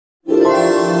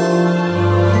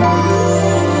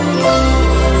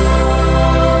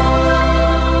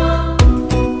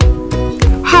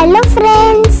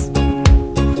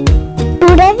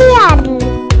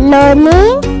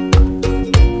learning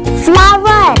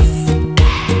flowers.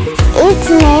 It's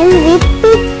named with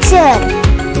picture.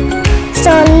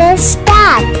 So let's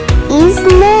start. Is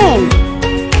name.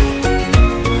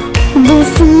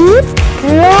 This is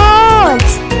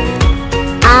rose.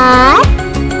 R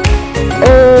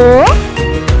O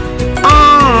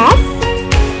S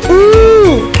E.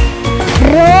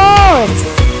 Rose.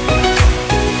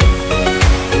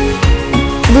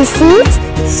 This is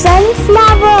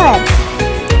sunflower.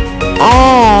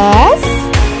 S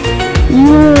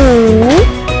U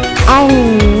N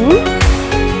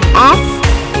F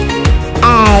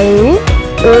L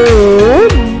O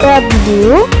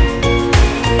W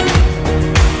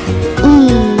E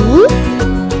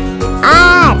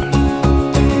R.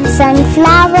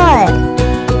 Sunflower.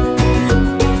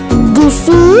 This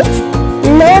is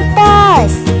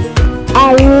lotus.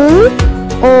 L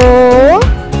O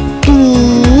T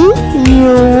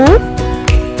U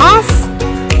S.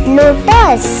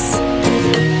 Lotus.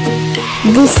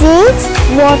 This is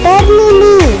water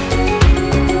lily.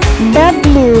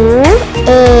 W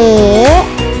A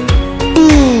T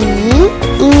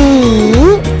E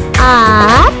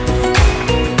R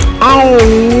L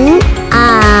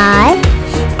I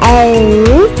L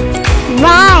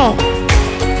Y.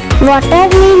 Water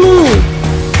lily.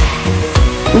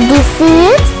 This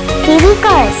is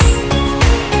hibiscus.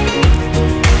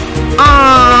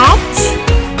 H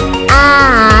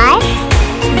I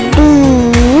B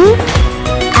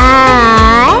I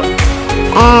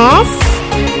S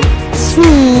C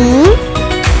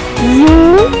U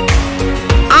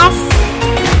S.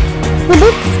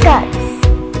 Hibiscus.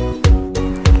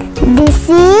 This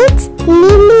is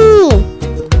lily.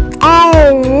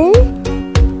 L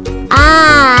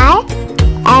I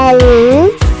L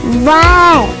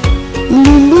Y.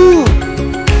 Lily.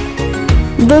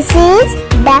 This is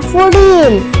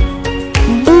daffodil.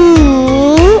 D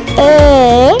A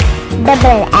F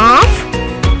F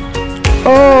O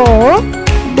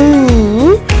D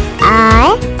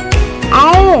I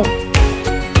L.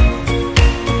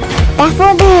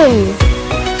 Daffodil.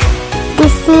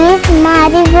 This is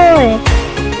marigold.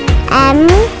 M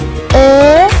A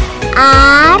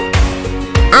R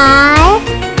I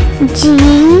G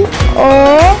O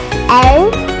L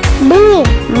D.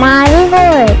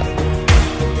 Marigold.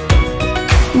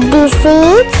 This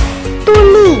is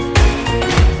tulip.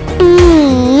 T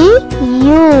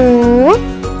U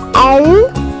L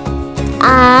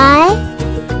I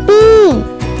P.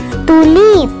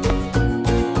 Tulip.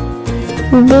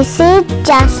 This is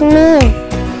jasmine.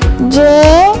 J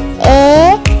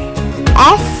A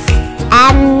S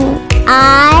M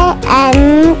I N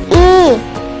E.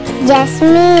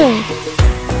 Jasmine.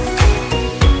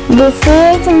 This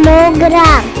is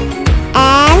mogra.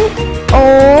 M O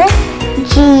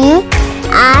G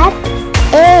R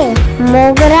A.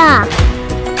 Mogra.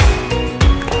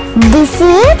 This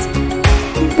is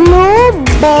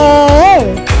bluebell.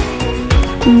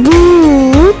 B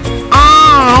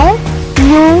L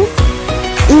U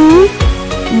E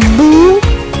B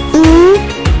E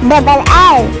double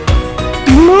L.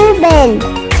 Bluebell.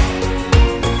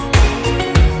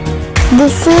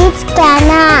 This is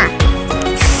canna.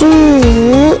 C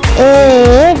A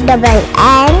double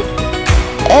N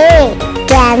A.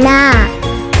 Canna.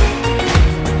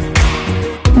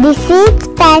 This is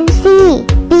pansy.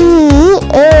 P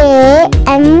A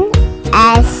N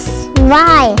S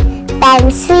Y.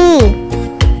 Pansy.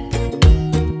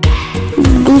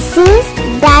 This is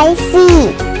daisy.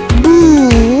 D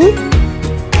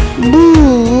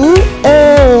A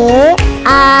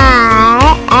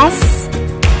I S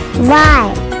Y.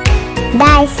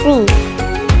 Daisy.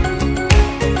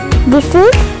 This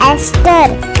is aster.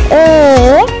 A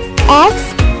S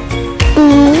T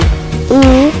E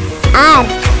R.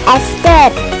 Aster.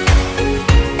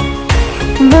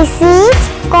 This is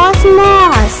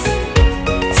cosmos.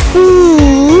 C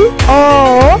O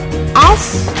S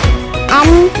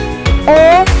M O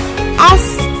S.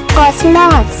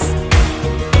 Cosmos.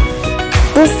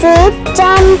 This is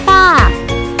champa.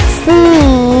 C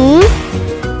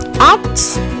H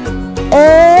A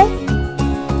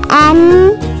M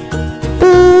P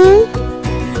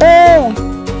A.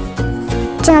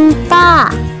 Champa.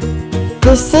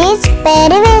 This is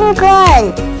periwinkle.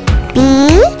 P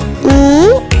E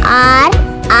R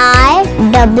I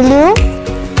W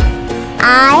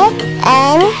I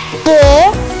N K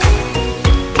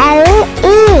L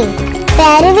E.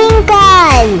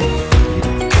 Periwinkle.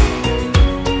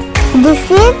 This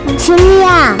is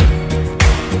Shreeya.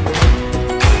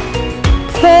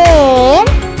 Fair.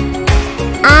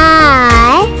 I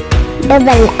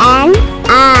double N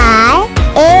I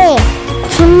A.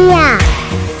 Shreeya.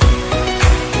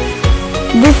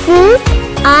 This is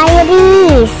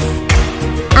Iris.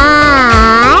 I-R-I-S.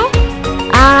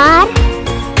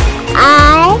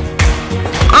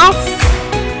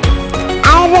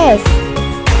 Iris.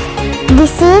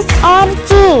 This is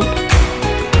orchid.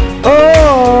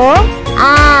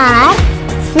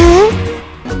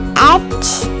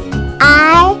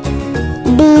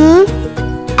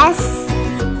 O-R-C-H-I-D-S.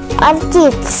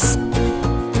 Orchids.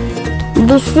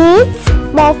 This is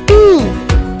poppy.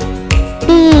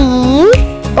 P-O-P-P-Y.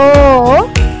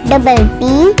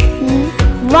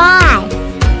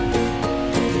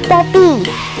 Poppy.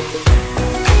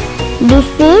 This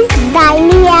is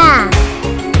dahlia.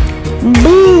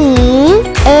 D-A-H-L-I-A.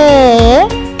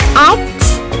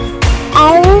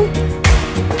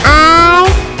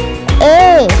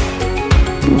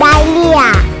 Dahlia.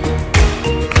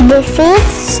 This is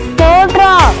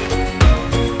snowdrop.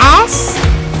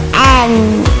 S-N-O-W-D-R-O-P.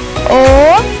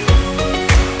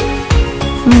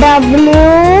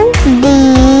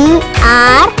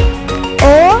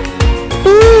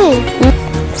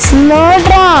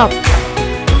 Snowdrop.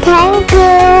 Thank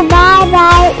you. Bye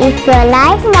bye. If you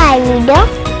like my video,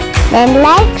 then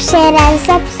like, share and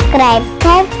subscribe.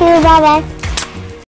 Thank you. Bye bye.